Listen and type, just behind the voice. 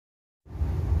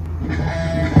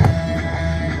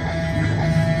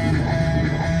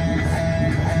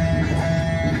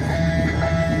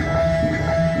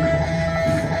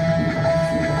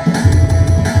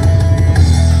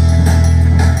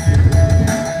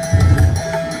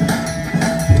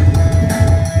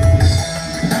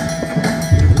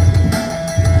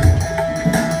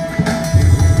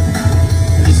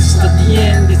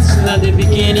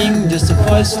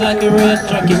voice like a red,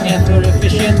 tracking effort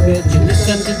efficient. But you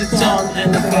listen to the tone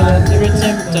and the feel of the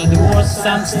rhythm. So the words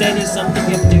sound steady, something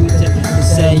intuitive. You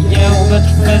say yo,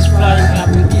 butterflies flying up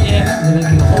in the air, like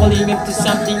you're holding up to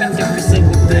something in the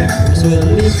vicinity. So we're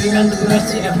living on the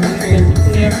mercy of moving in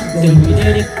fear. Till we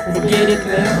did it, forget it,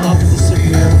 we're off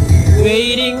disappear.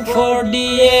 Waiting for the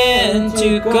end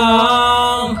to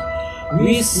come,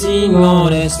 missing all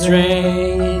the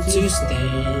strength to stand.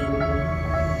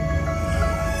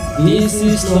 This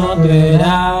is not what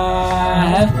I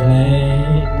have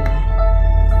planned.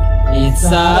 It's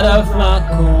out of my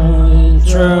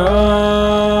control.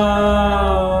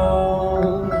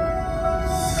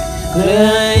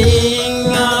 Flying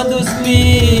at the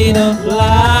speed of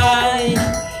light,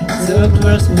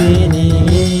 super spinning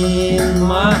in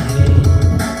my head.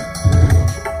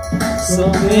 So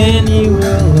many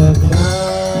will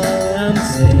apply and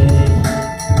say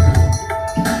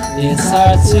it's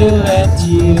hard to let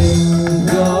you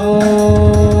go.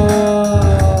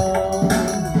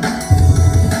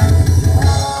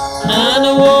 I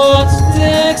know what it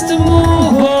takes to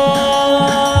move on.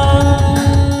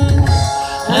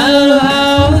 I know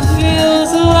how it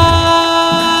feels alive.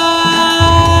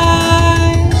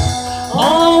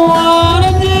 All I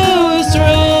wanna do is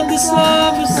trade this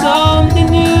love for something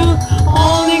new.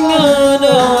 Holding on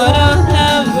to what I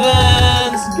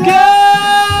haven't got.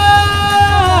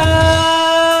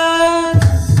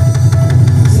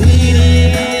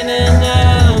 Sitting in an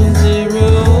empty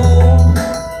room,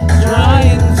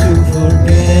 trying to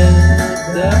forget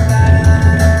the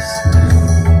past.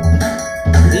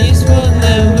 This was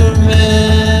never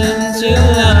meant to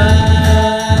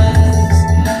last.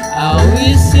 I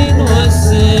wish it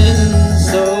wasn't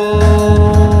so.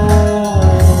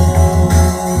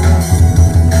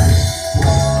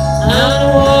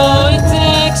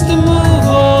 To move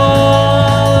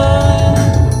on,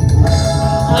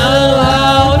 I know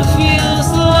how it feels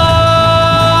like.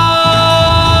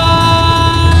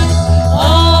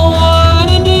 All I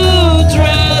wanna do is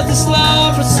trade this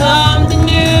love for something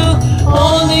new,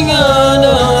 holding on to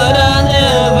what I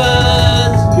never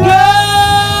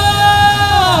got.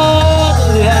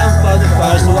 The hand for the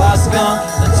first was gone,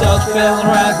 the touch felt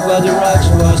right, but the rush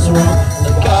was wrong. I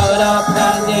caught up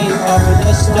that day over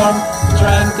the storm,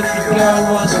 trying to figure out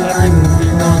what's like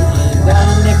moving on. I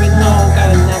don't even know, got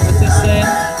nothing to say.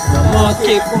 My mouth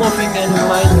keep moving and my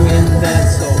mind went dead.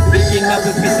 So picking up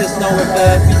the pieces, know where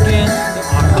that began.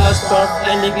 Our last part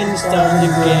ending and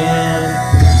starting again.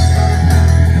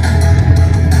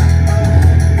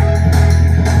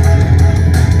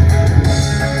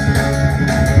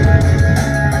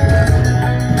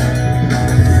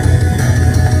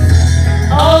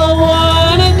 All I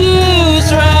wanna do is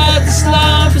ride this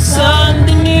life for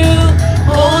something new,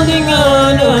 holding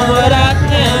on to what I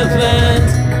haven't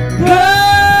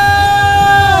got.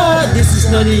 This is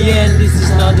not the end, this is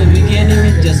not the beginning.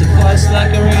 It's just a voice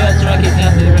like a real tracking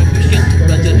after the refusion.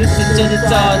 But you listen to the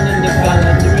tone and the feel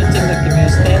of the rhythm. Like if you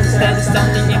stand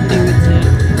something empty within.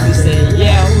 You say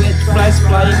yeah, with flies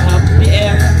flying up in the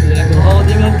air, like we're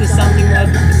holding on to something that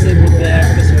is in the air.